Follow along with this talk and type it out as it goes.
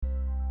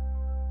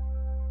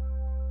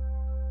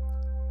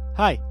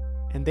Hi,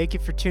 and thank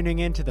you for tuning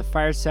in to the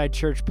Fireside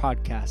Church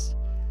podcast.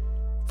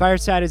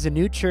 Fireside is a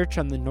new church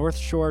on the North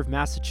Shore of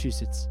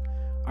Massachusetts.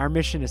 Our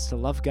mission is to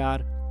love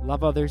God,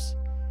 love others,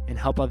 and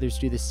help others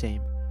do the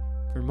same.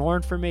 For more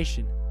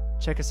information,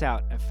 check us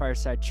out at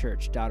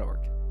firesidechurch.org.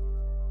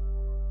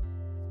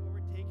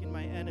 Overtaken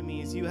my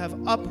enemies, you have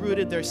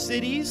uprooted their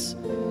cities,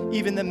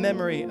 even the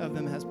memory of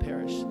them has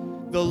perished.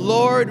 The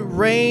Lord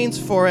reigns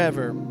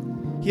forever.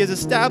 He has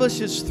established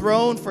his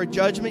throne for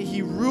judgment.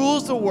 He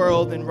rules the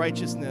world in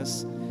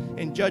righteousness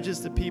and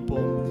judges the people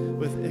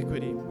with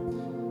equity.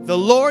 The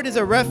Lord is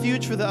a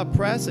refuge for the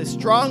oppressed, a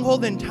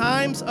stronghold in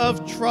times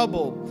of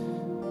trouble.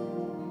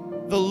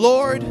 The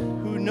Lord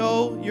who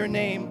know your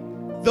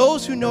name,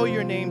 those who know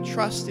your name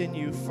trust in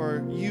you,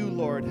 for you,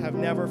 Lord, have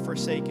never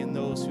forsaken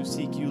those who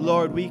seek you.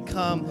 Lord, we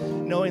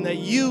come knowing that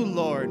you,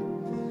 Lord,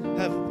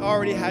 have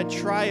already had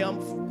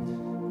triumph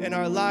in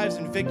our lives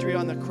and victory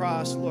on the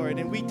cross, Lord.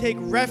 And we take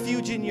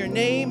refuge in your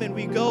name, and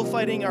we go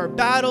fighting our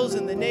battles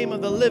in the name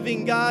of the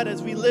living God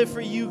as we live for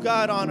you,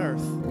 God, on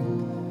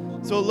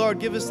earth. So, Lord,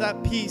 give us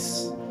that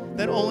peace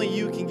that only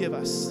you can give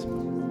us.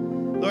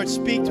 Lord,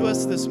 speak to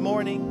us this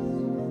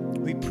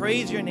morning. We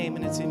praise your name,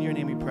 and it's in your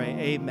name we pray.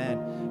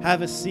 Amen.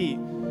 Have a seat.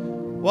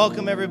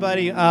 Welcome,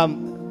 everybody.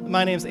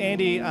 My name's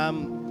Andy.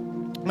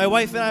 My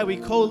wife and I, we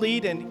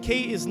co-lead, and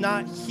Kate is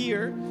not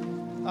here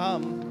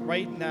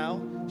right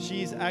now.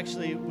 She's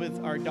actually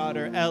with our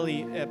daughter,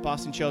 Ellie, at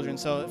Boston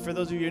Children's. So for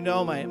those of you who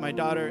know, my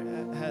daughter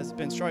has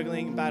been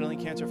struggling and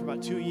battling cancer for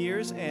about 2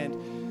 years and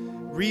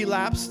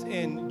relapsed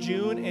in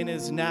June and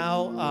is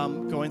now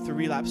going through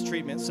relapse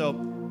treatment.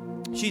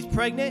 So she's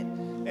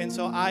pregnant, and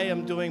so I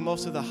am doing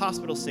most of the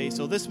hospital stays.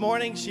 So this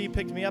morning, she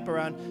picked me up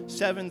around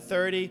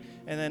 7:30,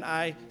 and then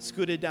I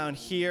scooted down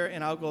here,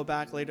 and I'll go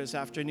back later this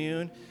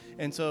afternoon.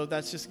 And so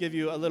that's just to give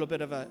you a little bit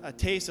of a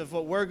taste of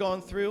what we're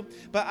going through.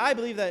 But I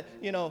believe that,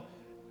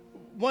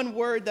 one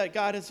word that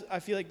God has, I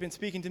feel like, been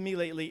speaking to me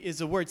lately is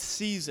the word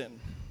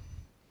season.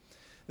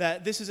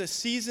 That this is a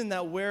season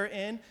that we're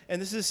in, and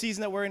this is a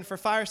season that we're in for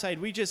Fireside.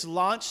 We just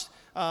launched,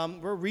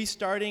 we're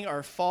restarting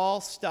our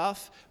fall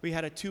stuff. We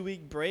had a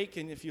 2-week break,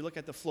 and if you look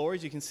at the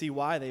floors, you can see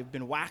why. They've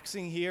been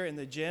waxing here in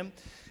the gym.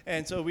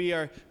 And so we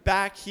are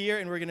back here,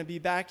 and we're going to be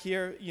back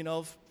here,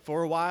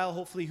 for a while,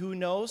 hopefully, who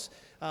knows.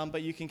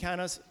 But you can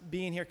count us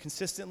being here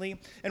consistently.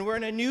 And we're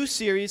in a new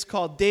series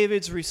called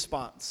David's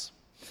Response.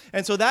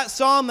 And so that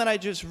psalm that I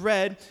just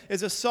read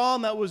is a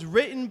psalm that was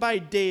written by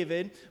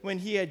David when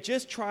he had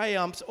just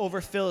triumphed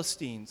over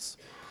Philistines.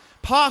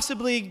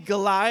 Possibly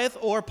Goliath,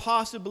 or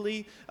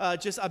possibly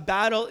just a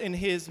battle in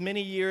his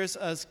many years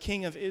as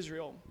king of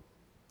Israel.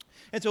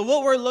 And so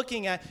what we're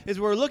looking at is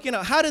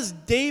how does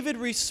David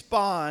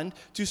respond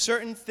to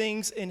certain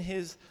things in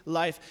his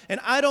life. And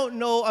I don't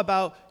know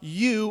about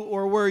you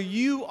or where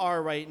you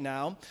are right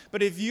now,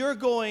 but if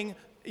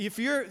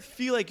you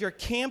feel like you're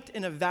camped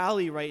in a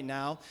valley right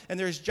now and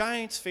there's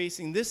giants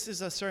facing, this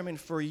is a sermon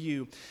for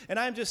you. And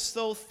I'm just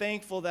so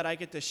thankful that I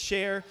get to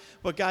share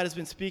what God has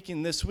been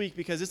speaking this week,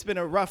 because it's been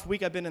a rough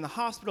week. I've been in the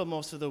hospital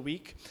most of the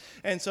week.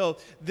 And so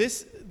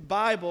this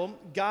Bible,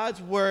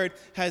 God's word,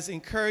 has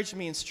encouraged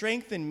me and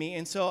strengthened me.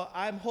 And so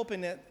I'm hoping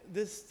that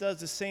this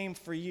does the same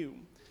for you.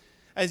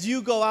 As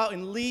you go out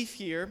and leave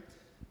here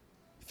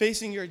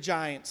facing your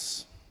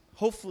giants,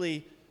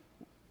 hopefully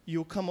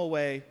you'll come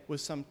away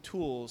with some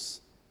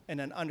tools and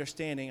an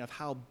understanding of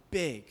how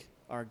big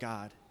our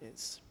God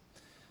is.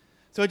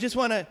 So I just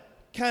want to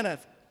kind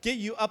of get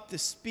you up to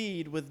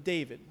speed with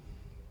David.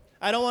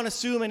 I don't want to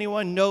assume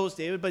anyone knows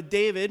David, but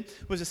David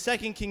was the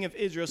second king of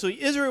Israel. So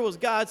Israel was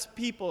God's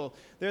people.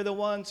 They're the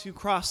ones who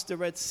crossed the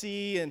Red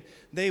Sea, and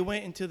they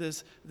went into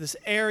this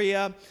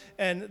area,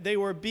 and they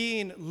were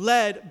being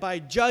led by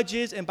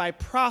judges and by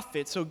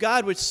prophets. So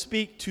God would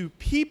speak to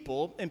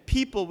people, and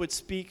people would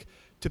speak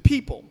to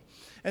people.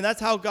 And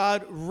that's how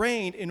God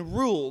reigned and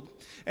ruled.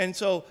 And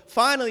so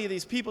finally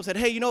these people said,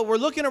 hey, we're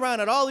looking around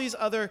at all these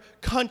other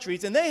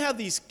countries, and they have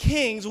these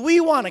kings.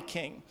 We want a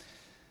king.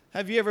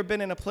 Have you ever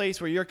been in a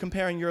place where you're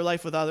comparing your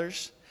life with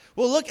others?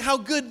 Well, look how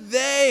good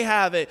they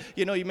have it.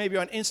 You maybe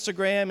on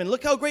Instagram, and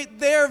look how great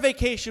their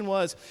vacation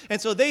was.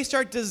 And so they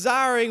start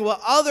desiring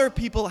what other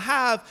people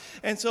have.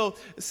 And so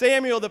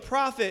Samuel, the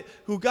prophet,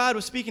 who God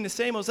was speaking to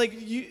Samuel, was like,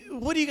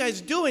 what are you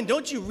guys doing?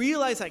 Don't you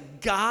realize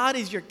that God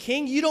is your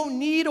king? You don't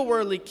need a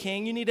worldly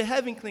king. You need a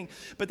heavenly king.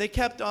 But they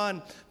kept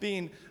on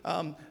being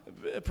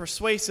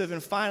persuasive,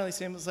 and finally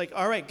Samuel was like,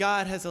 all right,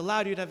 God has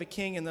allowed you to have a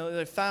king. And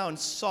they found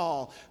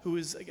Saul, who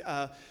is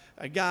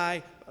a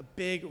guy, a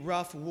big,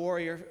 rough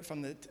warrior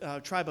from the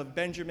tribe of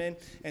Benjamin.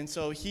 And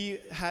so he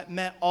had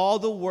met all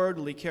the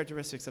worldly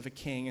characteristics of a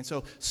king. And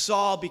so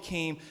Saul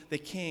became the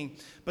king.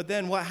 But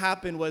then what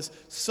happened was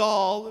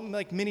Saul,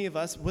 like many of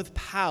us, with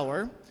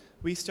power,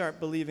 we start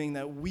believing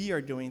that we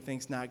are doing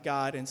things, not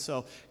God. And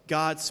so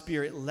God's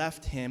spirit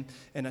left him,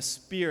 and a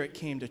spirit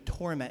came to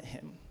torment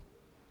him.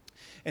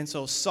 And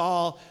so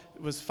Saul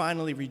was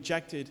finally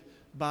rejected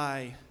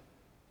by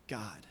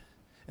God.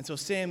 And so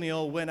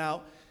Samuel went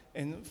out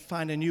and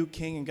find a new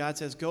king, and God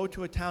says, go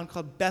to a town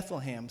called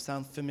Bethlehem.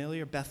 Sound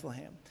familiar?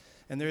 Bethlehem.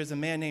 And there is a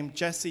man named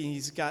Jesse, and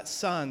he's got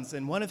sons,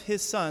 and one of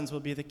his sons will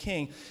be the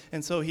king.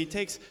 And so he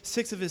takes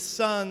 6 of his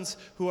sons,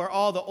 who are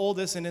all the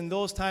oldest, and in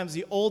those times,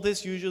 the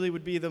oldest usually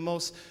would be the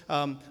most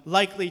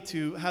likely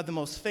to have the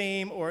most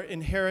fame or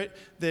inherit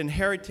the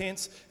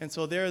inheritance. And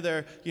so they're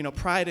their,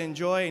 pride and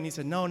joy. And he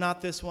said, no, not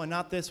this one,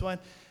 not this one.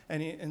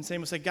 And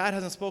Samuel said, God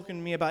hasn't spoken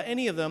to me about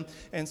any of them.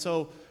 And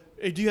so,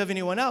 do you have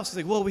anyone else? He's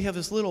like, well, we have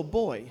this little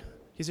boy.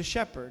 He's a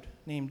shepherd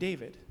named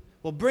David.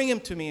 Well, bring him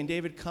to me. And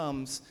David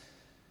comes.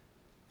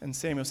 And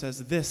Samuel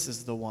says, this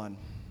is the one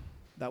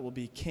that will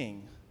be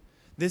king.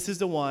 This is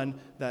the one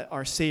that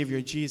our Savior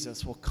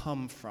Jesus will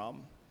come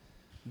from.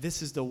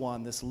 This is the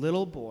one, this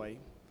little boy,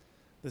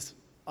 this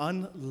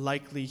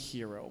unlikely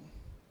hero,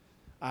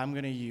 I'm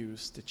going to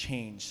use to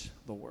change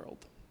the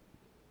world.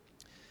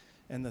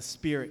 And the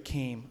Spirit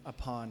came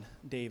upon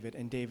David,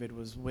 and David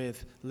was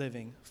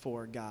living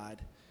for God.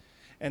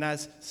 And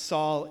as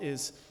Saul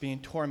is being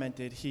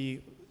tormented,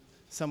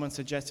 someone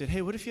suggested,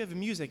 hey, what if you have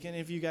music? And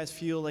if you guys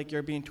feel like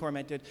you're being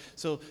tormented,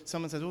 so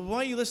someone says, well,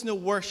 why don't you listen to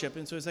worship?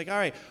 And so it's like, all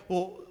right,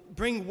 well,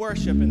 bring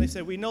worship. And they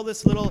said, we know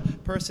this little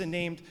person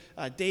named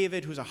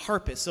David who's a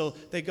harpist. So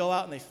they go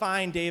out and they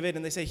find David,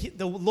 and they say,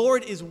 the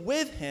Lord is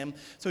with him.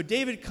 So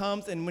David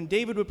comes, and when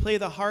David would play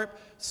the harp,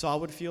 Saul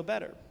would feel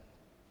better.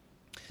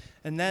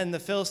 And then the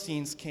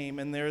Philistines came,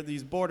 and they're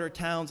these border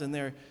towns,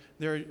 and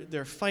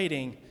they're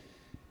fighting.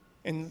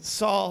 And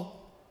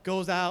Saul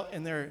goes out,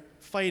 and they're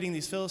fighting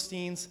these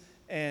Philistines,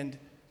 and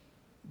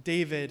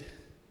David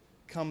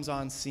comes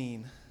on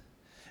scene.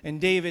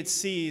 And David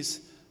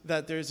sees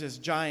that there's this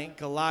giant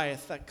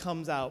Goliath that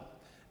comes out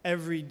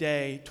every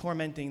day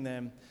tormenting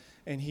them.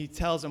 And he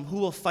tells them, who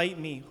will fight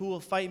me? Who will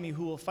fight me?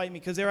 Who will fight me?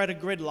 Because they're at a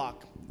gridlock.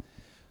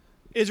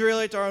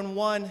 Israelites are on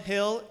one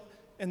hill,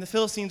 and the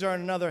Philistines are on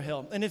another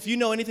hill. And if you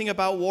know anything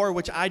about war,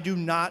 which I do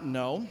not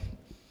know,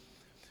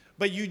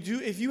 but you do,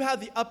 if you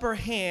have the upper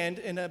hand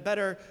in a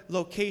better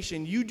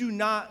location, you do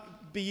not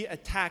be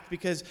attacked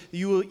because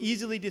you will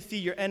easily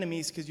defeat your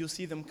enemies because you'll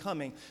see them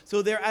coming.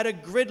 So they're at a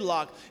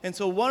gridlock. And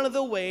so one of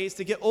the ways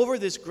to get over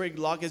this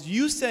gridlock is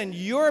you send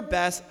your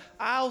best,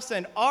 I'll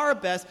send our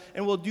best,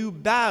 and we'll do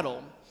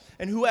battle.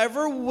 And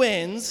whoever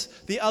wins,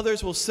 the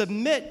others will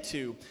submit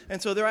to.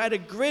 And so they're at a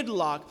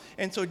gridlock.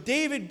 And so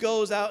David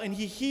goes out, and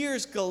he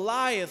hears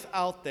Goliath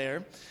out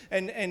there.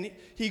 And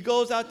he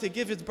goes out to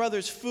give his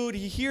brothers food.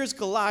 He hears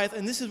Goliath,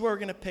 and this is where we're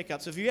going to pick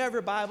up. So if you have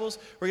your Bibles,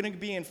 we're going to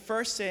be in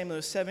 1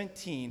 Samuel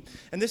 17.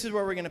 And this is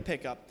where we're going to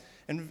pick up.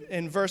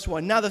 In verse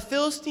 1. Now the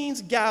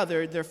Philistines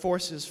gathered their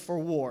forces for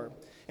war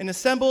and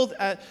assembled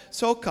at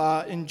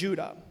Socoh in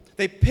Judah.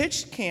 They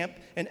pitched camp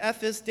in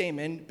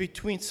Ephes-Dammim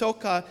between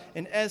Socoh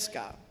and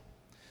Ezekah.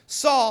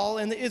 Saul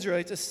and the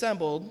Israelites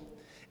assembled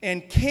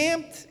and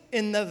camped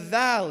in the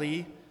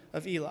valley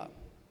of Elah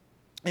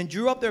and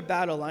drew up their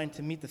battle line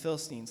to meet the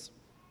Philistines.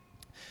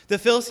 The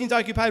Philistines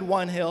occupied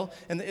one hill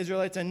and the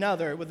Israelites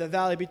another, with a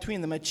valley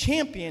between them. A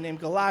champion named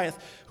Goliath,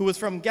 who was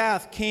from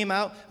Gath, came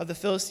out of the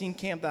Philistine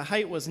camp. The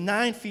height was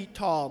 9 feet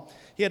tall.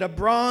 He had a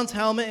bronze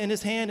helmet in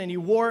his hand, and he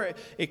wore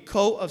a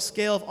coat of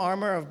scale of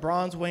armor of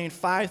bronze weighing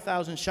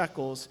 5,000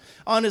 shekels.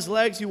 On his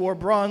legs he wore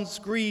bronze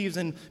greaves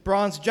and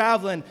bronze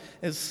javelin.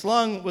 His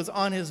sling was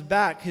on his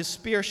back. His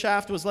spear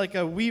shaft was like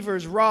a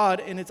weaver's rod,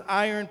 and its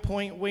iron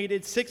point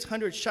weighed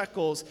 600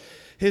 shekels.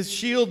 His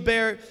shield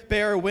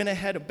bearer went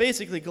ahead.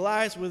 Basically,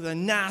 Goliath was a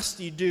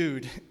nasty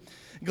dude.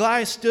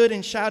 Goliath stood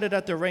and shouted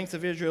at the ranks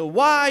of Israel,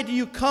 "Why do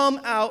you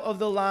come out of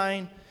the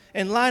line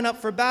and line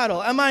up for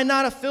battle? Am I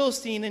not a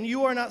Philistine, and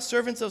you are not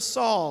servants of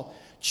Saul?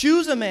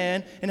 Choose a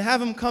man and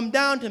have him come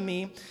down to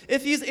me.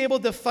 If he is able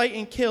to fight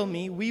and kill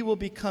me, we will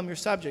become your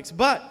subjects.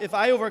 But if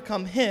I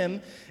overcome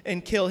him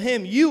and kill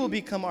him, you will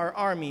become our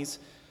armies,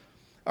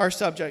 our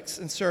subjects,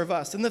 and serve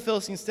us." And the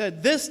Philistines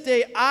said, "This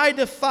day I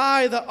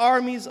defy the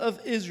armies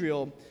of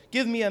Israel.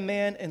 Give me a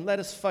man and let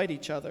us fight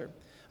each other."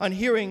 On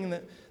hearing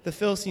the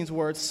Philistines'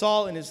 words,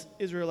 Saul and his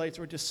Israelites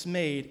were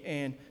dismayed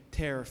and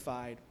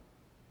terrified.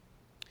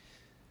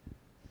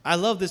 I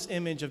love this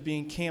image of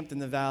being camped in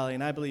the valley,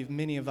 and I believe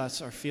many of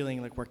us are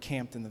feeling like we're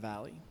camped in the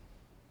valley.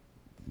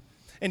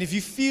 And if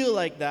you feel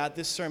like that,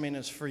 this sermon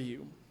is for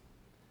you.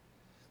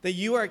 That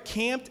you are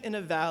camped in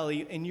a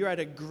valley, and you're at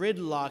a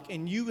gridlock,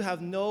 and you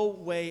have no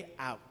way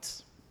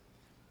out.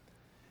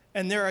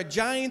 And there are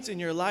giants in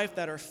your life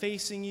that are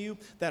facing you,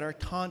 that are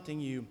taunting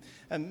you.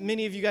 And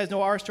many of you guys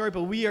know our story,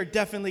 but we are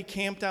definitely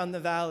camped out in the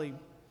valley.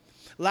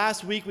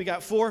 Last week, we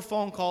got 4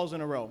 phone calls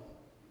in a row.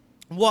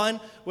 One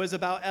was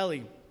about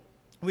Ellie.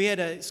 We had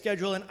to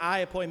schedule an eye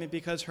appointment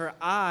because her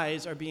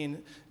eyes are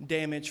being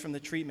damaged from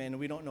the treatment, and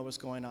we don't know what's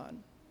going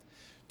on.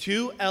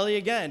 2, Ellie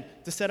again,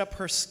 to set up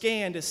her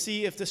scan to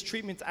see if this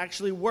treatment's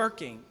actually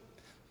working.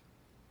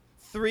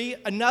 3,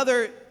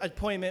 another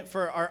appointment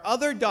for our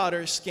other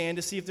daughter's scan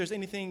to see if there's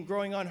anything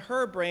growing on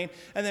her brain.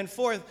 And then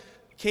 4th,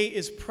 Kate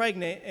is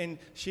pregnant, and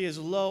she is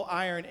low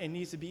iron and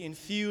needs to be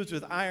infused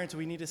with iron, so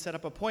we need to set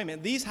up an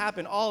appointment. These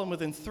happen all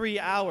within 3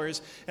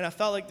 hours, and I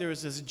felt like there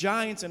was this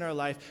giants in our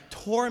life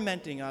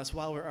tormenting us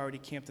while we're already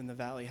camped in the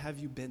valley. Have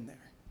you been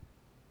there?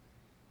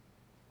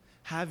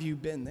 Have you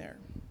been there?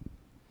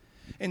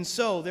 And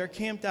so they're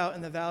camped out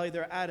in the valley.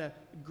 They're at a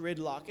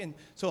gridlock. And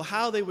so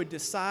how they would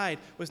decide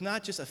was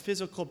not just a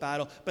physical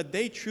battle, but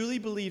they truly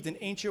believed in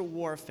ancient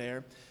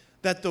warfare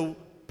that the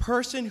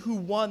person who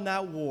won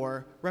that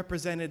war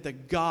represented the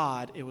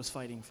God it was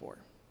fighting for.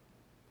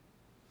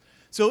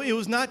 So it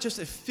was not just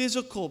a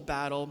physical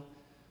battle,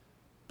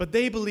 but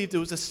they believed it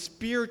was a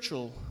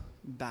spiritual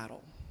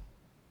battle.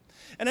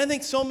 And I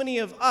think so many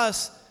of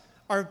us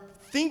are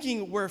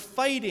thinking we're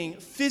fighting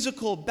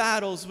physical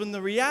battles when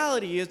the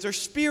reality is they're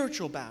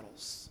spiritual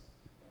battles.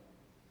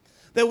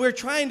 That we're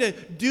trying to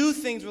do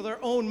things with our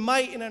own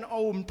might and our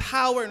own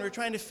power, and we're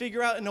trying to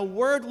figure out in a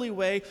worldly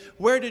way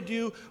where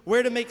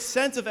to make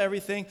sense of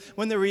everything,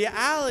 when the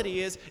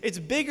reality is it's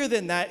bigger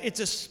than that. It's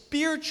a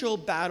spiritual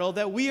battle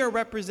that we are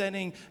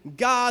representing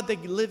God, the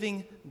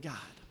living God.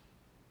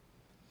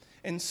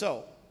 And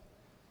so,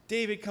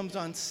 David comes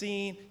on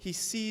scene. He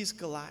sees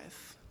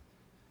Goliath.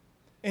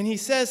 And he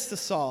says to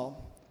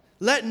Saul,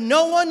 "Let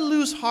no one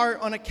lose heart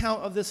on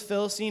account of this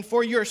Philistine,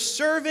 for your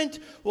servant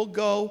will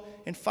go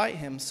and fight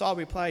him." Saul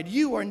replied,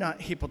 "You are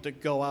not able to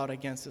go out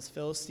against this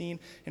Philistine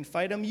and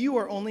fight him. You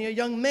are only a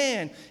young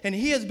man, and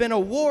he has been a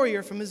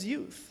warrior from his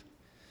youth."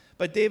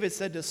 But David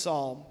said to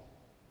Saul,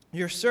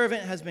 "Your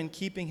servant has been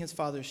keeping his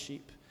father's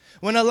sheep.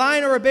 When a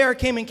lion or a bear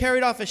came and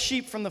carried off a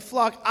sheep from the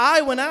flock,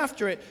 I went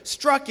after it,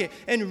 struck it,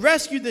 and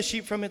rescued the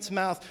sheep from its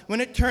mouth. When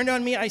it turned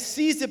on me, I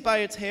seized it by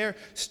its hair,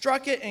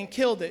 struck it, and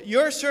killed it.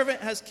 Your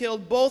servant has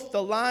killed both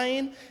the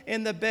lion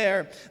and the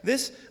bear.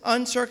 This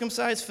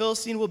uncircumcised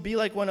Philistine will be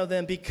like one of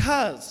them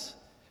because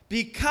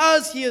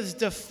he has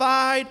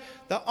defied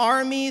the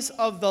armies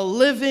of the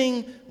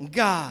living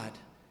God.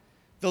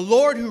 The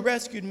Lord who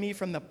rescued me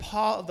from the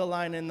paw of the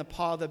lion and the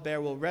paw of the bear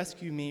will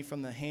rescue me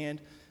from the hand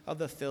of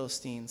the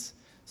Philistines."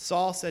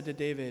 Saul said to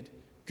David,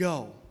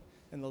 "Go,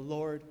 and the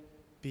Lord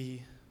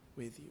be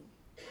with you."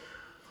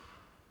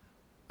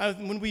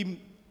 When we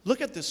look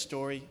at this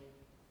story,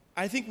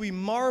 I think we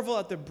marvel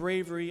at the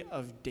bravery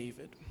of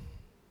David.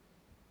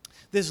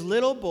 This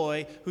little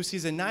boy who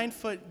sees a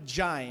 9-foot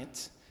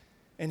giant,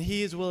 and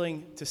he is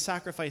willing to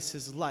sacrifice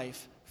his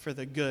life for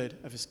the good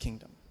of his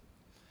kingdom.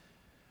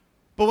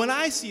 But when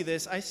I see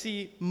this, I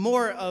see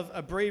more of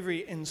a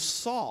bravery in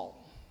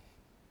Saul.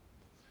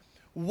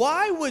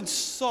 Why would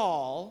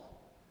Saul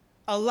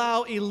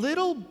allow a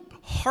little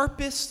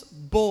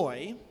harpist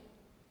boy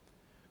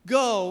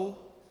go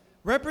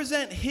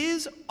represent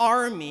his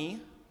army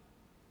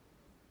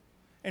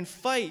and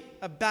fight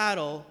a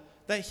battle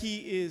that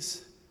he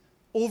is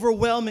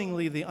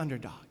overwhelmingly the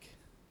underdog?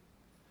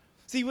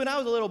 See, when I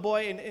was a little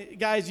boy, and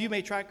guys, you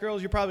may track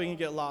girls, you're probably going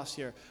to get lost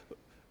here.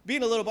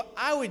 Being a little boy,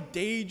 I would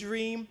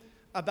daydream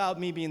about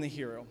me being the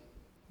hero.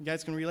 You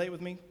guys can relate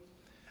with me?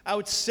 I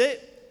would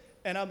sit,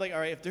 and I'm like, all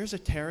right, if there's a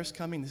terrorist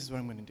coming, this is what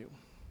I'm going to do.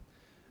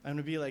 I'm going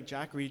to be like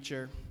Jack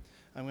Reacher.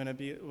 I'm going to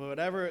be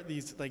whatever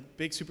these like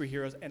big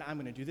superheroes, and I'm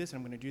going to do this, and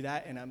I'm going to do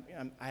that,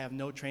 and I have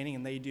no training,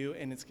 and they do,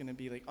 and it's going to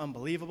be like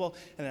unbelievable.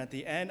 And then at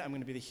the end, I'm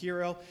going to be the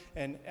hero,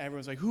 and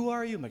everyone's like, "Who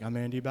are you?" I'm like, "I'm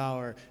Andy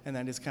Bauer," and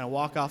then just kind of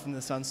walk off into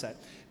the sunset.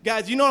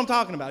 Guys, you know what I'm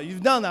talking about.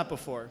 You've done that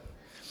before.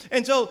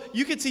 And so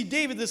you could see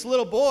David, this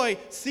little boy,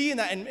 seeing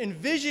that and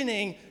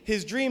envisioning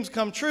his dreams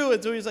come true,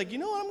 and so he's like, "You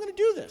know what? I'm going to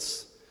do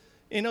this."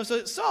 You know,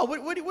 so Saul,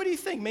 what do you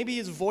think? Maybe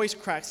his voice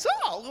cracks.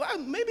 Saul,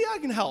 maybe I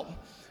can help.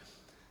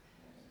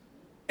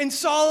 And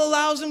Saul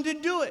allows him to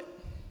do it.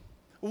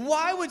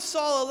 Why would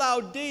Saul allow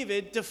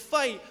David to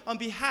fight on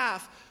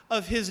behalf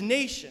of his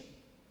nation?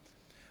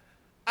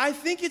 I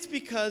think it's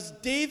because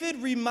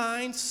David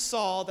reminds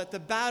Saul that the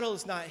battle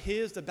is not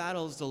his, the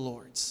battle is the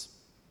Lord's.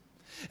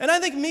 And I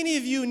think many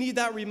of you need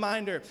that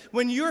reminder.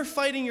 When you're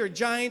fighting your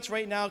giants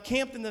right now,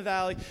 camped in the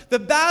valley, the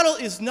battle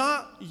is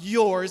not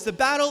yours, the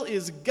battle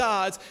is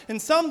God's.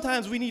 And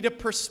sometimes we need a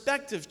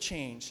perspective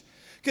change.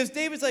 Because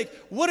David's like,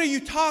 "What are you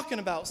talking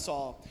about,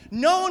 Saul?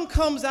 No one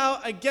comes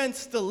out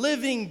against the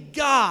living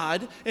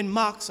God and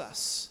mocks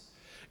us.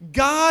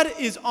 God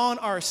is on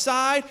our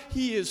side.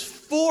 He is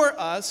for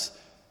us.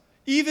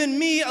 Even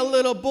me, a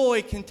little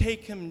boy, can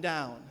take him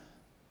down."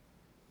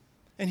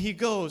 And he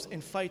goes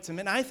and fights him.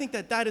 And I think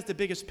that is the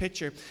biggest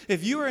picture.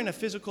 If you are in a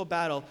physical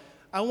battle,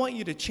 I want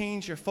you to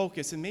change your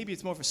focus, and maybe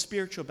it's more of a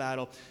spiritual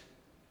battle.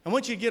 I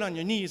want you to get on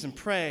your knees and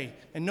pray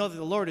and know that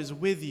the Lord is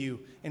with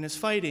you and is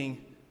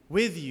fighting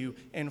with you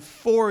and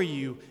for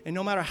you. And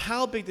no matter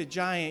how big the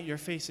giant you're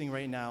facing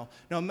right now,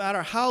 no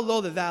matter how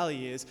low the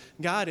valley is,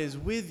 God is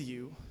with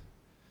you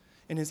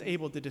and is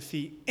able to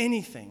defeat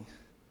anything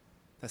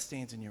that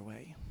stands in your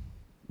way.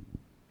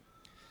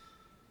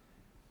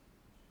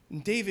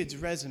 And David's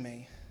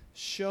resume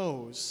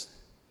shows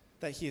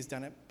that he has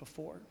done it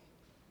before.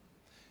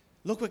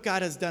 Look what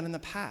God has done in the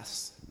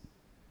past.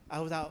 I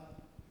was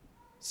out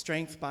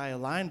strength by a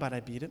lion, but I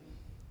beat it.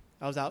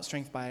 I was out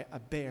strength by a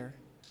bear,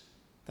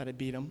 that I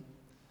beat him.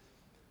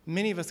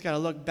 Many of us got to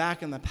look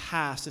back in the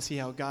past to see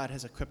how God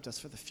has equipped us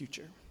for the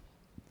future.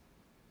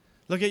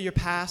 Look at your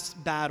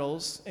past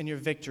battles and your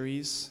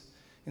victories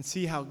and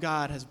see how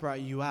God has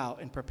brought you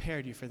out and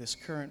prepared you for this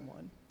current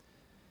one.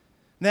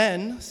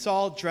 Then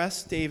Saul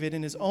dressed David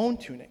in his own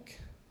tunic.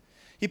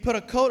 He put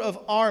a coat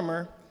of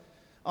armor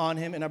on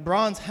him and a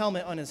bronze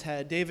helmet on his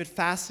head. David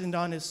fastened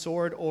on his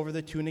sword over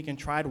the tunic and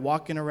tried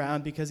walking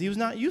around because he was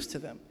not used to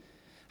them.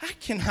 I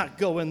cannot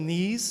go in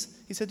these,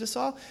 he said to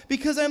Saul,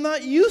 because I'm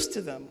not used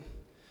to them.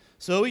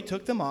 So he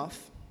took them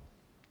off.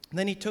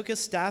 Then he took his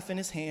staff in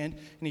his hand,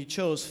 and he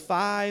chose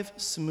 5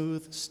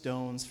 smooth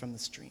stones from the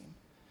stream,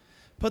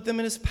 put them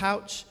in his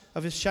pouch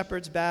of his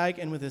shepherd's bag,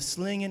 and with his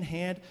sling in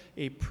hand,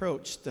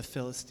 approached the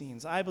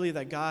Philistines. I believe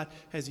that God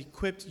has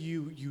equipped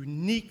you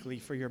uniquely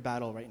for your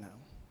battle right now.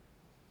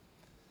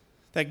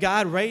 That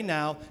God right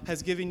now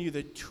has given you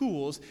the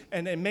tools,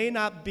 and it may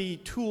not be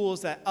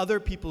tools that other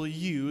people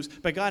use,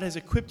 but God has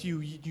equipped you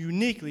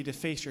uniquely to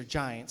face your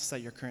giants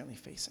that you're currently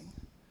facing.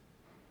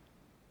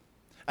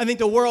 I think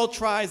the world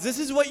tries, this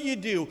is what you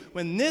do.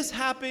 When this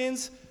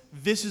happens,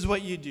 this is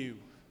what you do.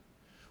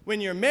 When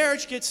your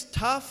marriage gets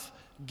tough,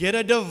 get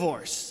a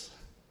divorce.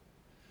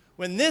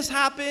 When this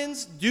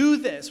happens, do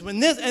this. When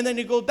this, and then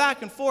you go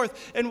back and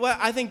forth. And what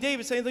I think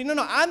David's saying, like, no,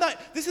 I'm not,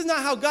 this is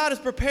not how God has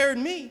prepared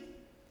me.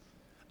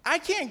 I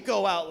can't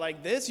go out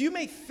like this. You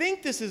may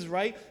think this is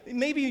right.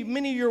 Maybe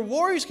many of your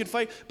warriors could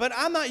fight, but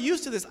I'm not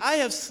used to this. I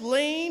have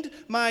slain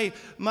my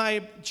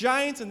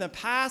giants in the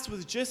past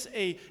with just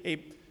a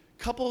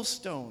couple of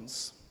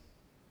stones,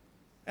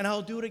 and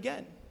I'll do it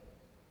again.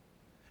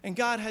 And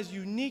God has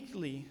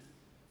uniquely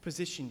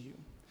positioned you.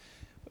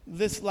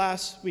 This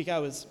last week, I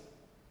was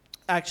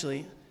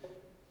actually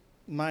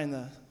minding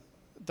the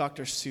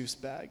Dr. Seuss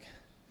bag.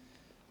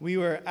 We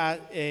were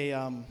at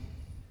a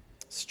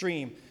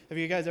stream. Have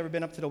you guys ever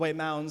been up to the White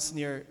Mountains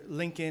near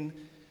Lincoln?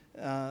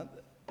 And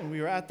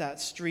we were at that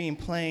stream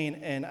playing,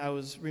 and I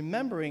was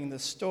remembering the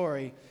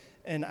story.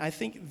 And I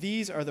think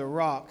these are the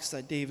rocks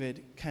that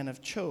David kind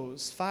of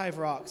chose, 5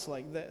 rocks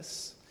like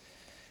this.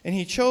 And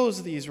he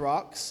chose these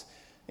rocks,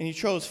 and he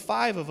chose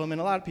 5 of them. And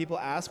a lot of people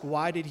ask,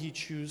 why did he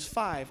choose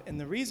 5? And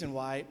the reason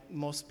why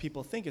most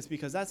people think is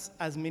because that's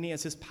as many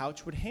as his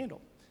pouch would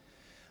handle.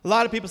 A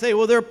lot of people say,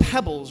 well, they're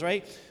pebbles,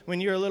 right? When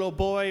you're a little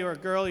boy or a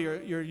girl,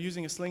 you're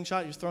using a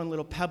slingshot, you're throwing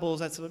little pebbles.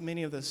 That's what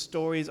many of the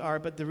stories are.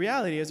 But the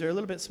reality is they're a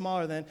little bit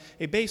smaller than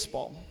a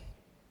baseball.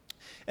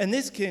 And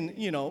this can,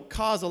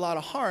 cause a lot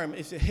of harm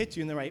if it hits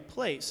you in the right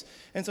place.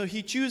 And so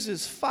he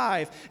chooses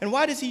 5. And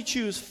why does he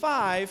choose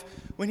 5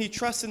 when he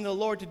trusts in the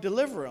Lord to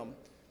deliver him?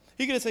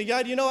 He could have said,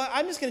 God, you know what?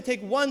 I'm just going to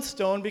take 1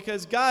 stone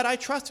because, God, I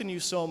trust in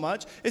you so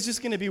much. It's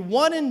just going to be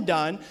one and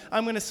done.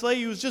 I'm going to slay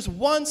you with just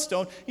 1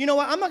 stone. You know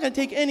what? I'm not going to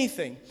take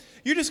anything.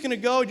 You're just going to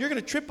go, you're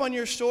going to trip on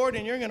your sword,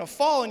 and you're going to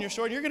fall on your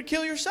sword, and you're going to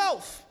kill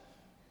yourself.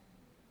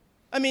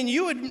 I mean,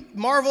 you would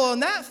marvel on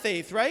that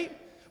faith, right?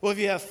 Well, if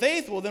you have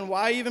faith, well, then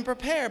why even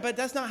prepare? But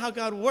that's not how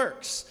God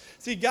works.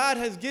 See, God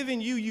has given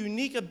you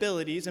unique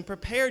abilities and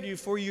prepared you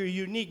for your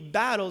unique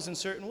battles in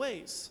certain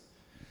ways.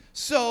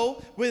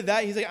 So, with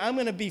that, he's like, I'm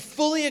going to be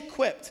fully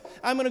equipped.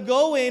 I'm going to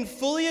go in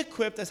fully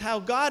equipped as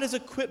how God has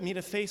equipped me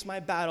to face my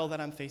battle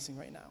that I'm facing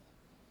right now.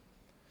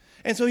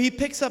 And so he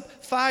picks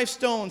up 5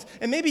 stones,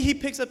 and maybe he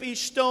picks up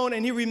each stone,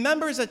 and he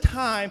remembers a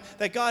time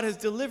that God has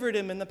delivered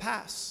him in the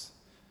past.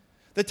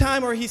 The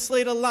time where he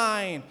slayed a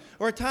lion,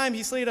 or a time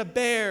he slayed a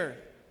bear.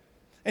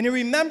 And he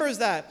remembers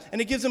that, and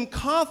it gives him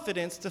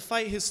confidence to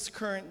fight his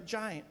current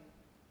giant.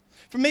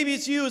 For maybe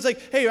it's you, it's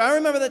like, hey, I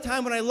remember that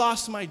time when I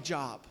lost my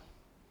job,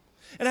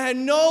 and I had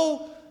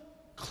no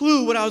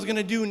clue what I was going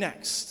to do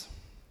next.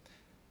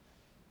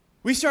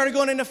 We started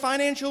going into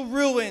financial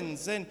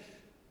ruins, and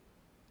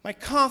my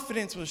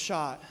confidence was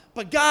shot.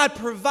 But God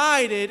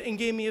provided and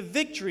gave me a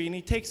victory, and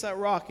he takes that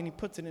rock and he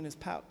puts it in his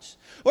pouch.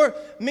 Or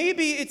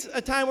maybe it's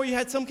a time where you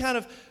had some kind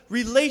of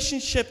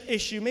relationship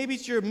issue. Maybe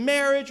it's your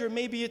marriage, or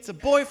maybe it's a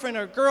boyfriend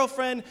or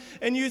girlfriend,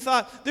 and you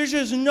thought, there's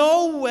just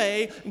no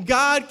way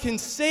God can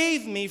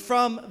save me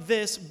from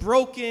this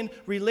broken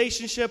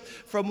relationship,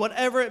 from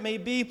whatever it may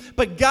be.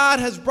 But God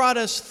has brought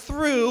us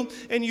through,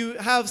 and you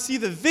see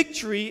the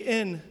victory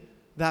in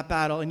that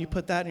battle, and you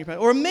put that in your pouch.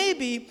 Or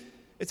maybe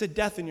it's a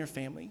death in your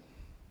family.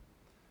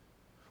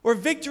 Or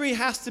victory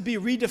has to be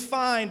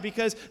redefined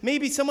because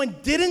maybe someone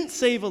didn't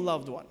save a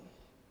loved one.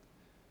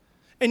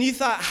 And you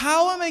thought,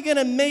 how am I going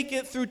to make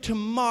it through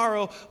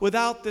tomorrow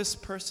without this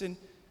person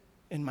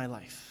in my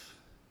life?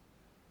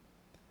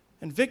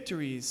 And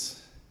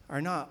victories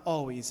are not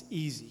always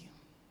easy.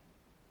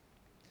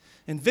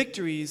 And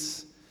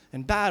victories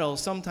and battles,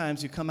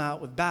 sometimes you come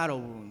out with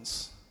battle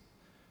wounds.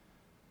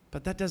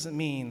 But that doesn't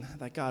mean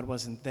that God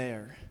wasn't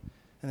there.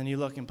 And then you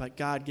look and, but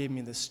God gave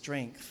me the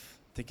strength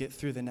to get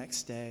through the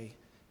next day,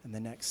 and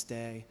the next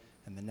day,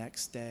 and the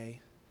next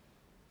day.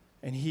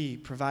 And he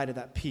provided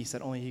that peace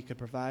that only he could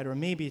provide. Or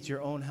maybe it's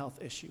your own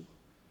health issue.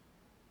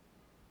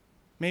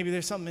 Maybe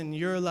there's something in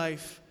your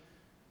life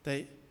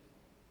that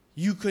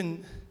you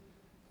couldn't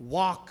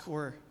walk,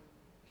 or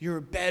you're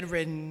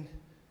bedridden,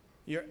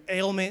 your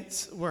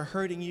ailments were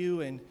hurting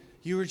you, and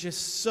you were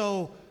just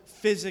so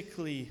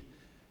physically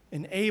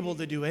unable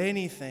to do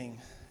anything,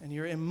 and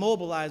you're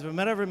immobilized, or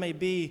whatever it may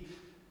be,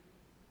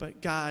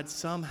 but God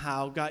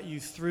somehow got you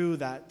through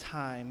that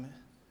time,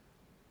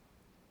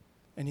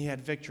 and he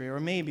had victory. Or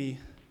maybe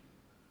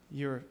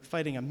you're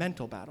fighting a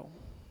mental battle.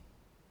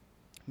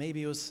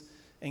 Maybe it was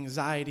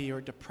anxiety or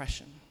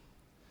depression.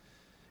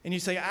 And you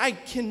say, I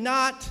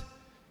cannot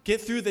get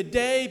through the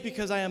day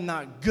because I am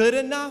not good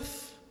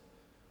enough.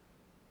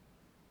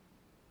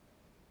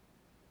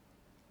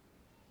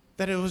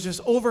 That it was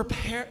just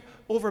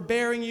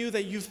overbearing you,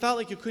 that you felt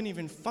like you couldn't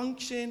even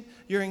function,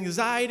 your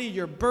anxiety,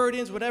 your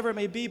burdens, whatever it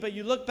may be, but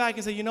you look back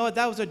and say, you know what,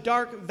 that was a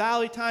dark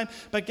valley time,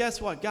 but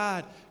guess what?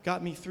 God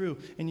got me through.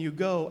 And you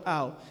go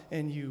out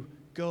and you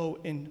go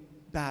in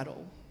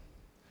battle.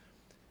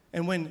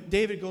 And when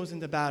David goes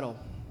into battle,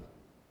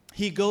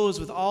 he goes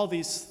with all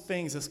these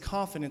things, this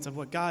confidence of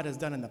what God has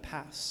done in the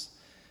past.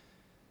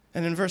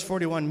 And in verse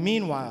 41,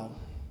 meanwhile,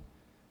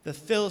 the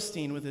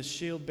Philistine with his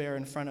shield bearer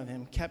in front of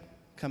him kept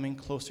coming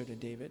closer to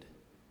David.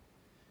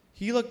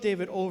 He looked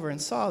David over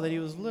and saw that he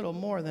was little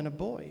more than a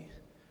boy,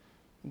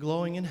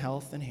 glowing in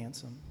health and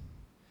handsome,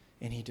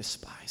 and he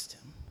despised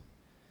him.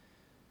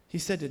 He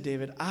said to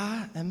David,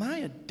 am I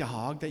a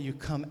dog that you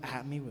come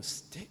at me with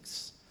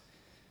sticks?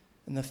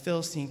 And the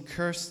Philistine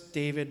cursed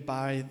David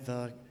by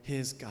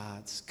his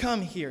gods.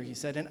 Come here, he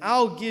said, and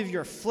I'll give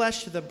your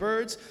flesh to the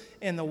birds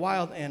and the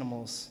wild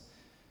animals.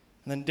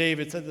 And then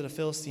David said to the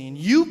Philistine,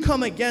 you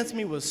come against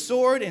me with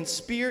sword and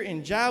spear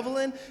and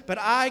javelin, but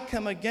I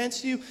come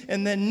against you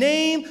in the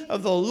name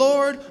of the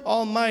Lord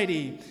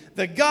Almighty,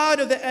 the God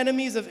of the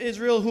enemies of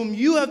Israel, whom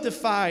you have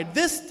defied.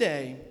 This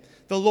day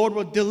the Lord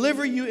will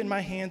deliver you in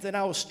my hands, and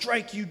I will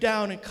strike you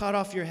down and cut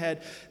off your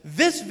head.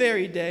 This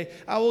very day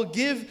I will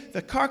give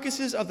the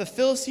carcasses of the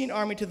Philistine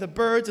army to the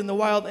birds and the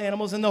wild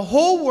animals, and the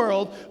whole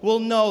world will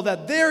know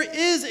that there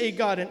is a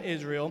God in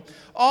Israel.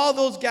 All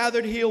those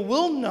gathered here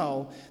will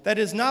know that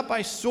it is not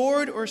by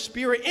sword or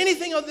spear or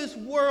anything of this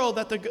world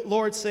that the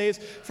Lord saves,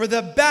 for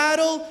the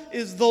battle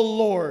is the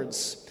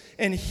Lord's,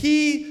 and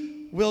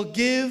he will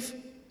give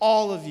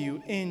all of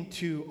you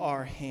into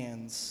our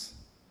hands.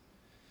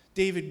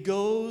 David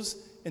goes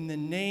in the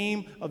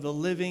name of the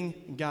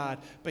living God.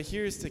 But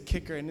here's the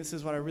kicker, and this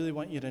is what I really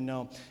want you to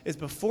know, is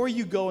before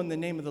you go in the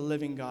name of the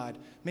living God,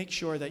 make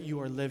sure that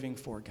you are living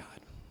for God.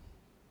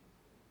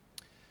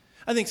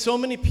 I think so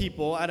many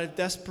people, out of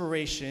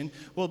desperation,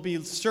 will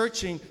be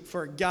searching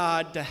for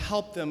God to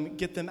help them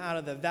get them out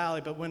of the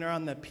valley, but when they're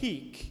on the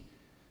peak,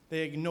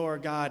 they ignore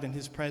God and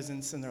his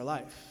presence in their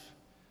life.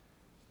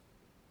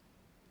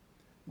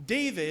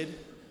 David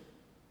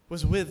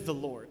was with the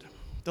Lord.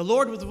 The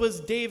Lord was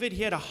with David.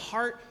 He had a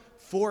heart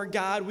for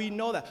God. We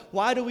know that.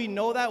 Why do we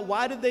know that?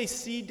 Why did they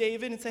see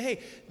David and say, hey,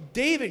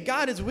 David,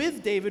 God is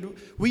with David?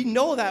 We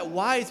know that.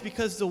 Why? It's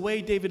because the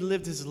way David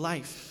lived his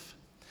life.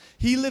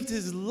 He lived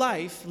his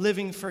life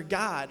living for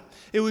God.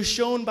 It was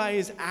shown by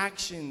his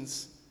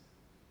actions.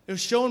 It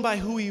was shown by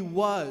who he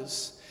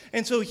was.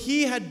 And so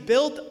he had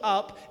built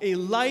up a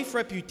life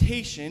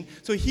reputation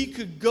so he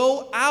could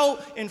go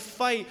out and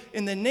fight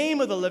in the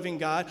name of the living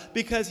God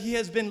because he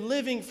has been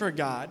living for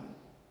God.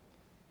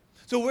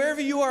 So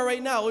wherever you are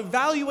right now,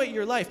 evaluate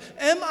your life.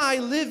 Am I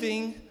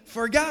living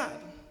for God?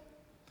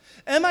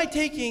 Am I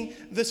taking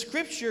the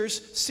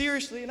scriptures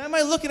seriously? And am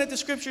I looking at the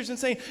scriptures and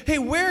saying, hey,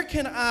 where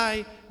can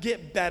I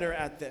get better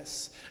at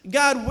this?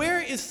 God,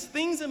 where is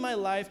things in my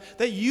life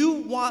that you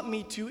want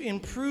me to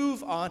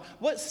improve on?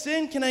 What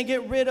sin can I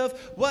get rid of?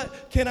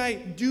 What can I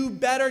do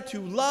better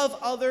to love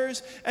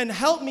others and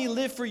help me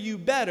live for you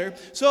better?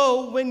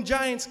 So when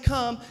giants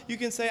come, you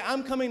can say,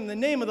 I'm coming in the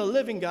name of the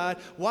living God.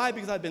 Why?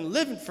 Because I've been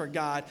living for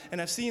God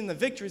and I've seen the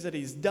victories that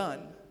he's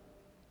done.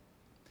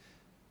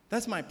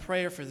 That's my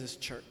prayer for this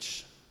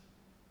church.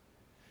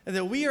 And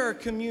that we are a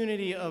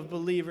community of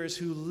believers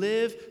who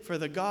live for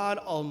the God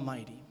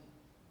Almighty.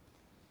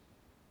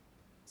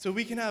 So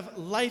we can have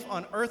life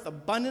on earth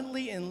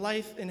abundantly and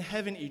life in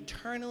heaven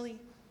eternally.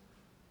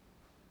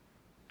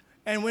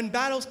 And when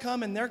battles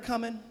come, and they're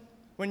coming,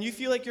 when you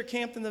feel like you're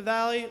camped in the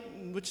valley,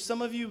 which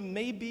some of you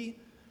may be,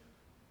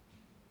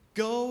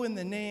 go in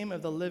the name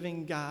of the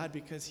living God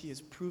because he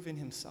has proven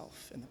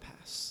himself in the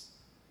past.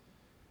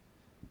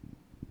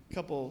 A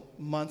couple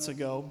months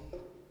ago,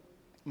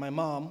 my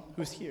mom,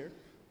 who's here,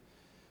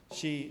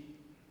 it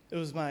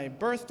was my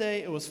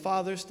birthday, it was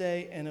Father's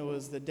Day, and it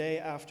was the day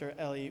after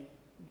Ellie,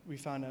 we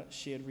found out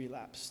she had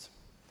relapsed.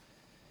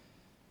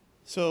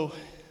 So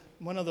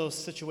one of those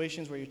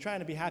situations where you're trying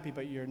to be happy,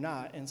 but you're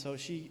not. And so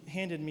she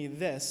handed me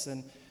this,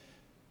 and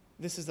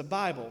this is the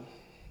Bible.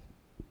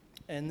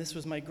 And this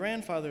was my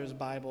grandfather's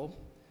Bible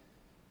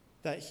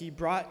that he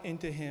brought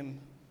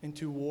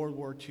into World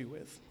War II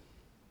with.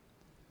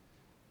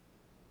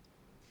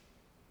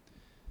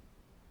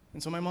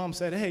 And so my mom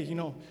said, hey,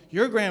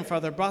 your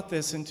grandfather brought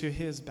this into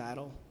his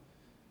battle.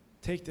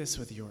 Take this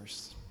with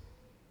yours.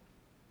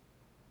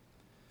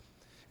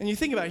 And you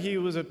think about it, he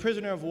was a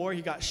prisoner of war.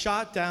 He got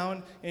shot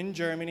down in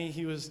Germany.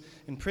 He was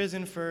in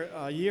prison for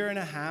a year and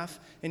a half,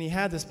 and he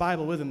had this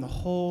Bible with him the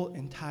whole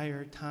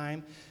entire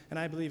time. And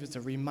I believe it's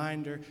a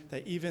reminder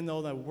that even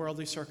though the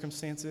worldly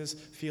circumstances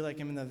feel like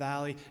I'm in the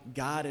valley,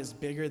 God is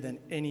bigger than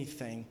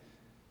anything.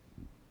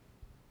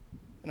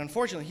 And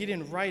unfortunately, he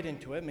didn't write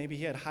into it. Maybe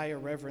he had higher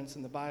reverence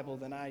in the Bible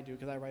than I do,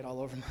 because I write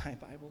all over my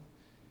Bible.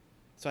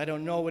 So I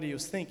don't know what he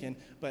was thinking,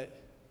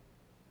 but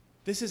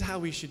this is how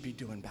we should be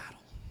doing battle.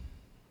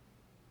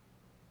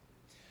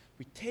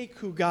 We take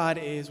who God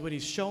is, what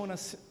he's shown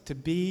us to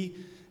be,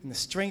 and the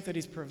strength that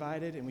he's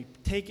provided, and we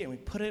take it and we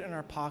put it in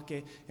our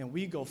pocket, and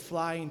we go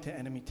fly into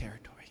enemy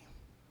territory.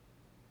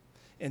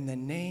 In the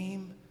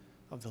name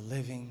of the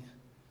living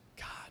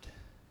God.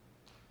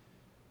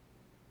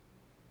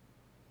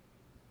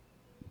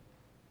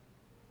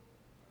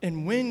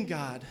 And when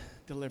God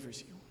delivers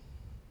you,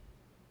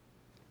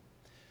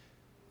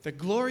 the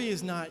glory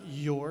is not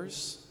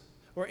yours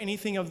or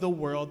anything of the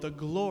world. The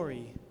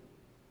glory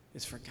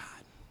is for God.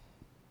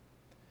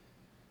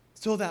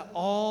 So that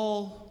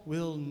all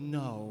will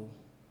know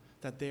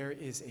that there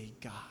is a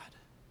God.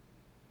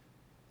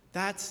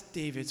 That's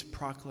David's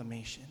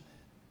proclamation.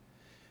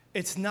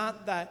 It's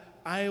not that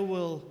I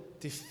will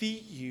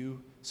defeat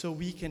you so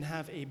we can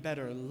have a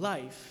better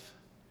life.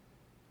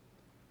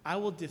 I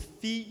will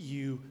defeat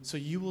you so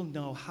you will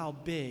know how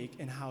big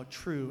and how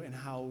true and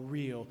how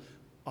real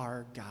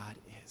our God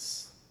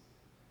is.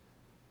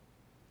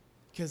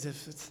 Because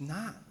if it's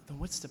not, then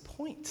what's the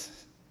point?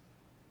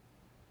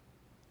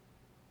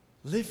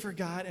 Live for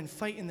God and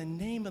fight in the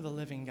name of the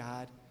living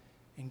God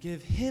and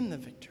give him the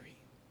victory.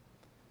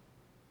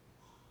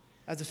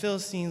 As the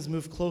Philistines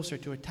moved closer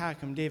to attack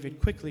him, David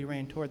quickly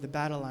ran toward the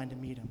battle line to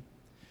meet him.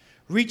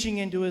 Reaching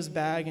into his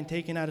bag and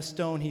taking out a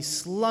stone, he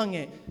slung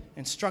it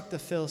and struck the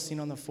Philistine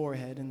on the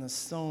forehead, and the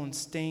stone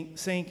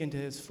sank into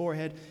his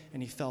forehead,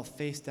 and he fell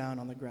face down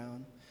on the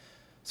ground.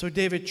 So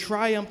David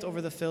triumphed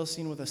over the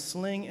Philistine with a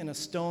sling and a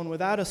stone.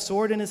 Without a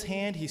sword in his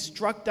hand, he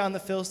struck down the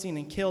Philistine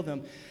and killed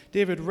him.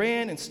 David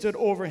ran and stood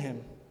over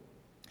him.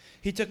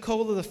 He took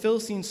hold of the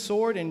Philistine's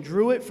sword and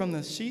drew it from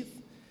the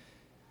sheath.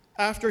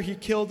 After he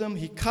killed him,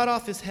 he cut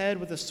off his head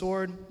with a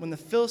sword. When the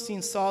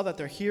Philistines saw that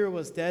their hero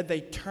was dead,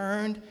 they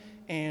turned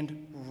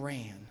and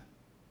ran.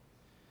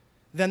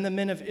 Then the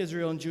men of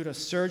Israel and Judah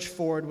surged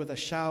forward with a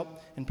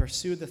shout and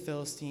pursued the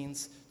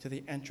Philistines to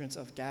the entrance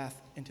of Gath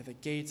and to the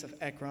gates of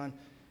Ekron.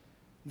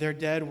 Their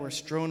dead were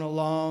strewn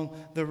along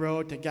the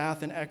road to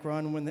Gath and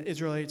Ekron. When the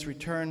Israelites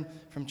returned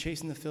from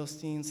chasing the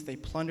Philistines, they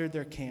plundered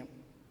their camp.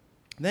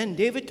 Then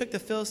David took the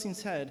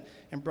Philistines' head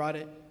and brought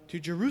it to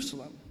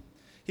Jerusalem.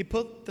 He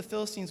put the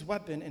Philistines'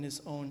 weapon in his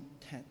own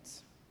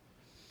tent.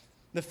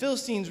 The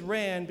Philistines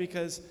ran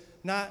because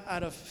not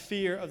out of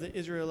fear of the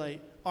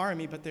Israelite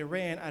army, but they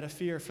ran out of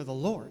fear for the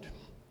Lord.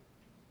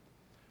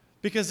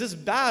 Because this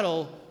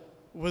battle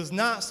was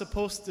not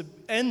supposed to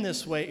end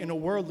this way in a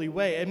worldly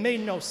way. It made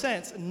no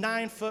sense.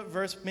 9 foot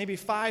versus maybe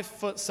 5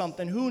 foot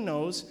something, who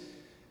knows?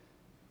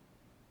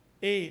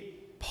 A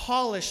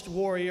polished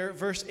warrior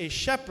versus a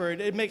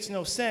shepherd, it makes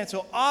no sense.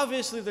 So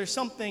obviously there's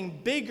something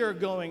bigger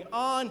going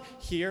on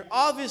here.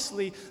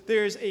 Obviously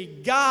there's a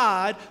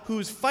God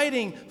who's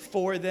fighting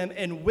for them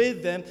and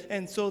with them,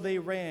 and so they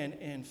ran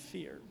in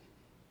fear.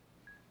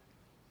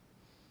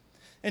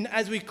 And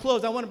as we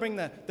close, I want to bring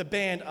the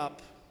band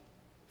up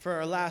for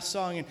our last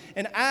song.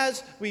 And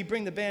as we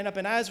bring the band up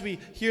and as we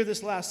hear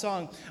this last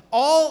song,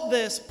 all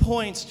this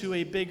points to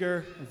a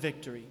bigger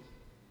victory.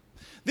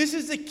 This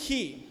is the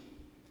key.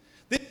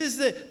 This is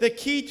the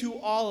key to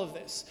all of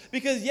this.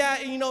 Because,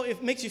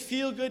 it makes you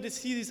feel good to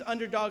see these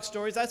underdog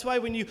stories. That's why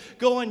when you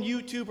go on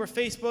YouTube or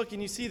Facebook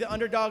and you see the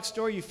underdog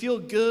story, you feel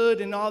good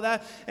and all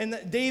that. And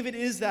David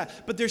is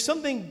that. But there's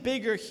something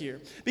bigger here.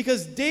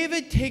 Because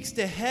David takes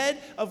the head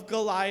of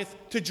Goliath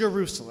to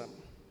Jerusalem.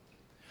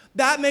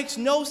 That makes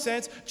no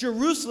sense.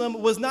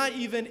 Jerusalem was not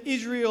even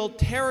Israel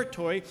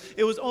territory.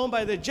 It was owned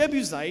by the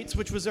Jebusites,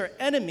 which was their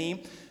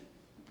enemy.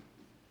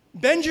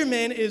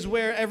 Benjamin is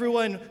where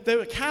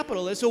the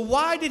capital is. So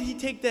why did he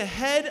take the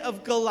head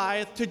of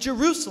Goliath to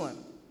Jerusalem?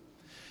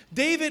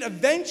 David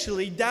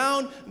eventually,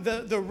 down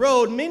the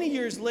road, many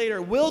years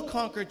later, will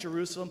conquer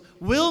Jerusalem,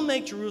 will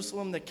make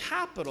Jerusalem the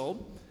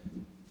capital.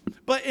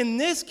 But in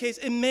this case,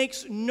 it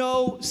makes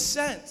no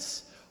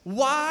sense.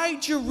 Why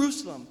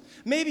Jerusalem?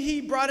 Maybe he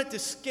brought it to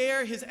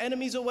scare his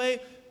enemies away.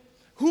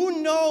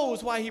 Who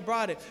knows why he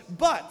brought it?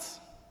 But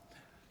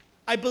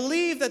I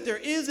believe that there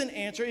is an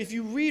answer if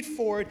you read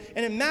forward.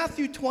 And in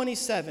Matthew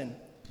 27,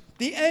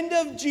 the end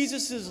of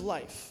Jesus'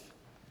 life,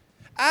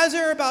 as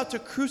they're about to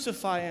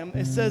crucify him,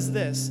 it says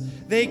this: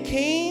 they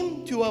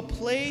came to a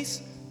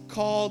place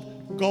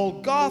called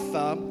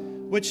Golgotha,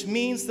 which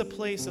means the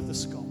place of the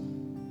skull.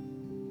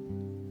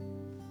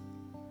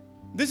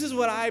 This is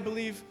what I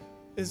believe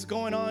is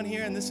going on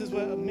here, and this is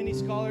what many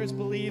scholars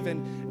believe,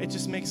 and it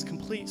just makes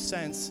complete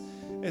sense,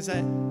 is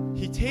that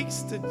he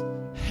takes the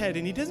head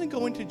and he doesn't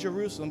go into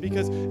Jerusalem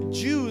because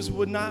Jews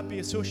would not be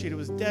associated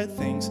with dead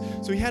things.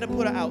 So he had to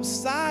put it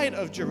outside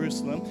of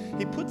Jerusalem.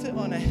 He puts it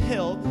on a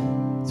hill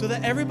so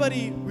that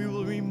everybody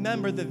will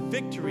remember the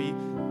victory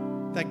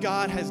that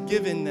God has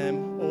given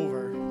them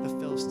over the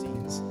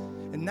Philistines.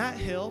 And that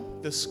hill,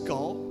 the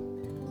skull,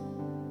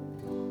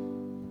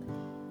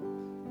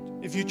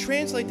 if you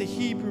translate the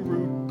Hebrew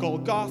root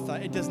Golgotha,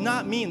 it does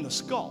not mean the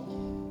skull.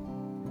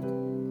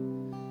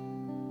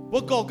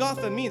 What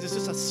Golgotha means is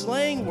just a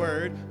slang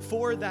word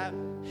for that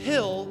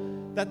hill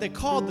that they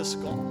called the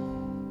skull.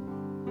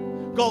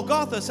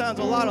 Golgotha sounds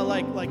a lot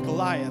like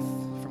Goliath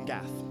from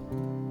Gath.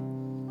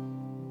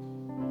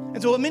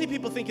 And so what many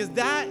people think is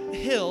that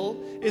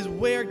hill is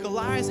where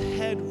Goliath's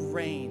head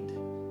reigned,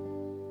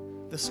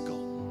 the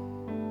skull.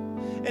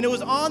 And it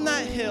was on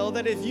that hill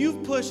that if you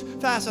push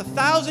fast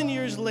 1,000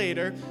 years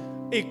later,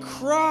 a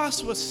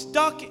cross was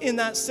stuck in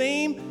that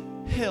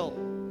same hill.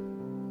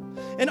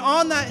 And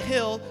on that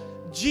hill,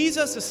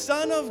 Jesus, the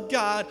Son of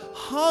God,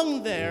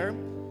 hung there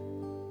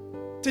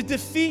to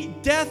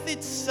defeat death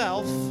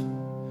itself,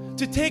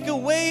 to take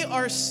away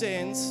our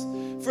sins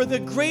for the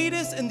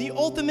greatest and the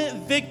ultimate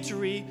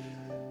victory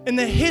in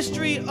the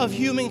history of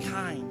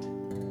humankind.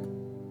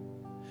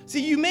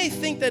 See, you may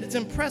think that it's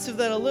impressive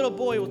that a little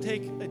boy will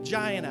take a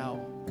giant out.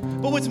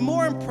 But what's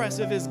more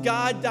impressive is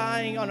God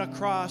dying on a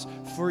cross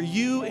for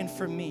you and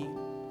for me.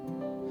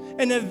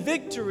 And a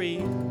victory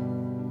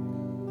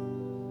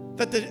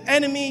that the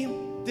enemy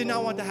did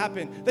not want to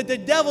happen. That the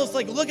devil's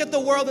like, look at the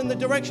world and the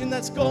direction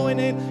that's going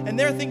in, and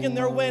they're thinking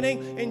they're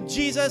winning. And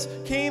Jesus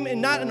came,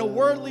 and not in a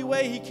worldly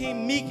way, he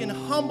came meek and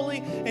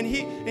humbly, and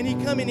he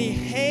come and he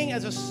hang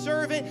as a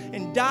servant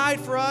and died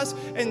for us.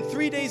 And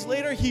 3 days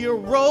later, he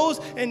arose,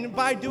 and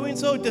by doing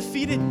so,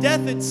 defeated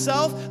death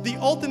itself. The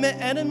ultimate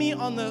enemy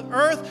on the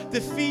earth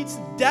defeats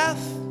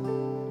death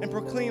and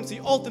proclaims the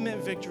ultimate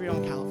victory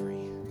on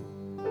Calvary.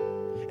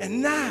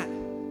 And that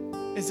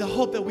is the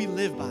hope that we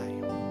live by.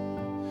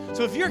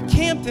 So if you're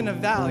camped in a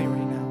valley right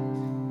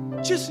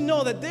now, just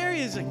know that there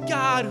is a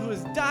God who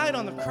has died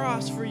on the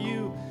cross for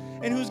you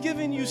and who's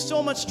given you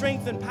so much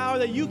strength and power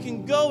that you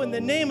can go in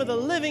the name of the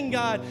living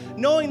God,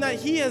 knowing that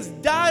he has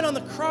died on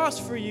the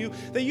cross for you,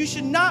 that you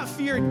should not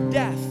fear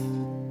death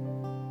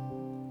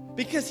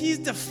because he's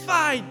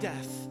defied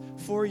death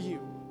for you.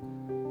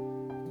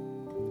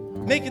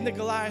 Making the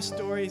Goliath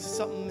story is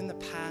something in the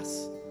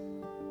past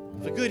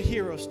of a good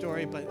hero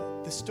story,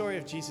 but the story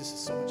of Jesus is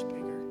so much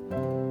bigger.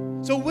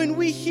 So when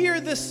we hear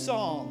this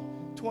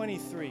Psalm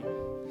 23,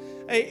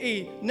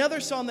 another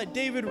psalm that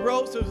David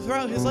wrote, so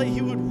throughout his life he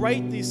would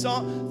write these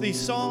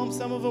psalms.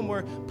 Some of them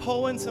were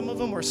poems, some of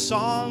them were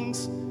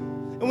songs.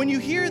 And when you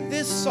hear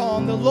this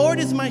psalm, the Lord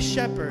is my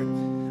shepherd,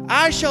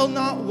 I shall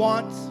not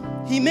want.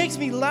 He makes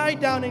me lie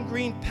down in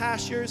green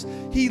pastures.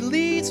 He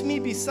leads me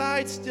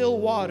beside still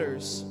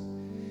waters.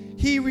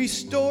 He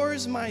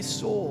restores my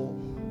soul.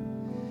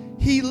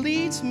 He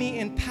leads me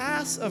in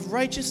paths of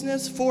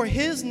righteousness for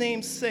his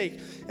name's sake.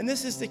 And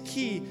this is the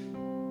key.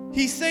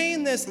 He's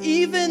saying this,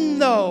 even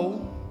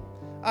though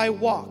I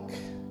walk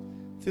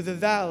through the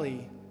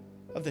valley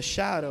of the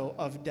shadow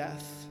of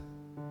death,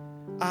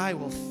 I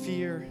will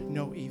fear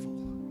no evil.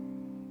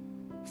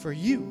 For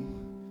you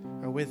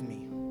are with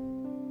me,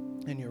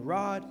 and your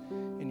rod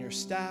and your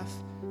staff,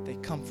 they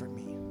comfort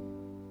me.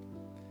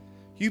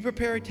 You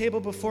prepare a table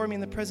before me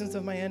in the presence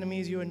of my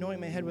enemies. You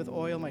anoint my head with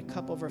oil. My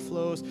cup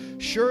overflows.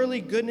 Surely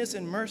goodness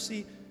and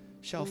mercy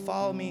shall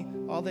follow me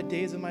all the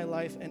days of my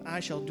life, and I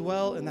shall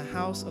dwell in the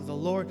house of the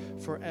Lord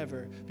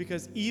forever.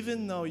 Because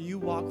even though you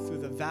walk through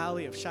the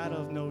valley of shadow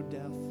of no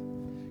death,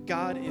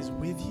 God is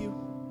with you,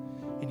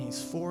 and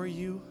he's for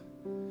you.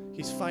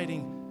 He's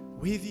fighting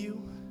with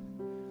you.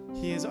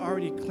 He has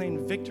already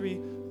claimed victory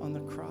on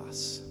the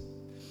cross.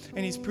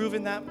 And he's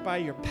proven that by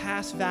your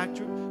past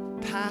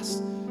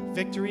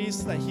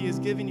victories, that he has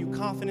given you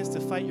confidence to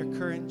fight your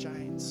current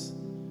giants.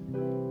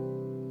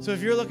 So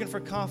if you're looking for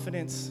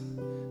confidence,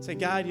 say,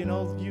 God,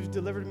 you've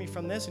delivered me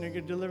from this and you're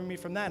going to deliver me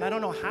from that. And I don't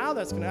know how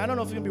that's going to, I don't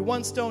know if it's going to be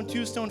 1 stone,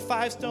 2 stone,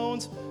 5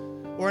 stones,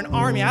 or an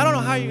army. I don't know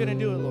how you're going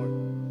to do it, Lord.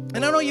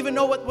 And I don't even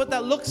know what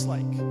that looks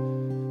like.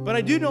 But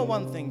I do know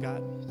one thing,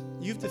 God.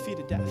 You've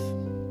defeated death.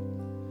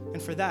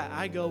 And for that,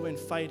 I go in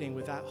fighting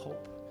with that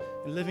hope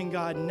and living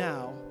God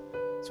now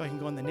so I can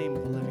go in the name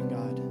of the living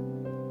God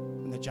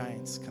when the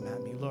giants come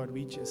at me. Lord,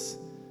 we just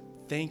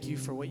thank you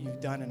for what you've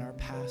done in our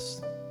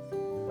past.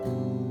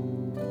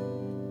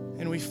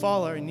 And we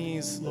fall on our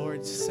knees,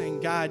 Lord, just saying,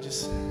 God,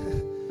 just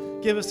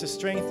give us the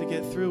strength to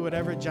get through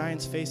whatever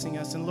giant's facing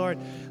us. And Lord,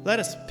 let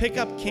us pick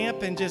up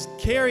camp and just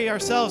carry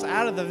ourselves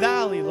out of the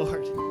valley,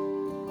 Lord,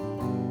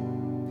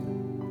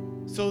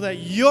 so that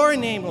your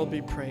name will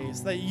be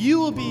praised, that you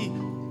will be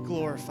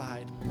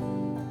glorified.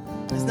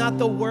 It's not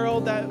the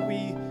world that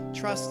we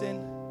trust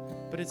in,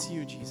 but it's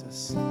you,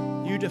 Jesus.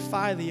 You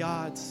defy the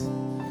odds.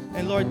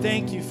 And Lord,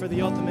 thank you for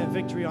the ultimate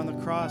victory on the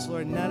cross.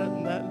 Lord,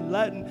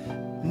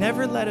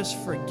 never let us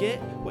forget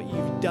what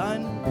you've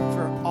done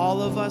for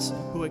all of us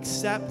who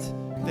accept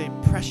the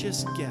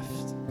precious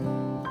gift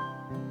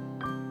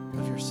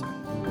of your Son.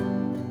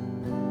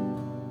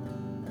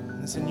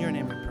 And it's in your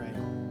name we pray.